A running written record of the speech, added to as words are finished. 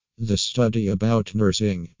The study about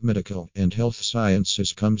nursing, medical, and health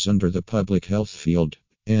sciences comes under the public health field.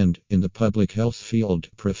 And in the public health field,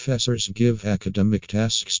 professors give academic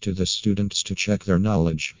tasks to the students to check their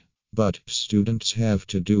knowledge. But students have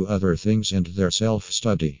to do other things and their self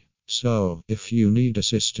study. So, if you need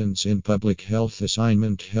assistance in public health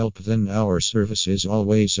assignment help, then our service is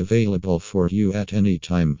always available for you at any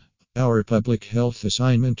time. Our public health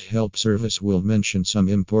assignment help service will mention some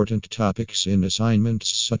important topics in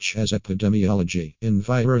assignments such as epidemiology,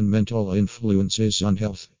 environmental influences on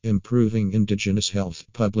health, improving indigenous health,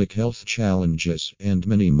 public health challenges, and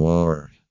many more.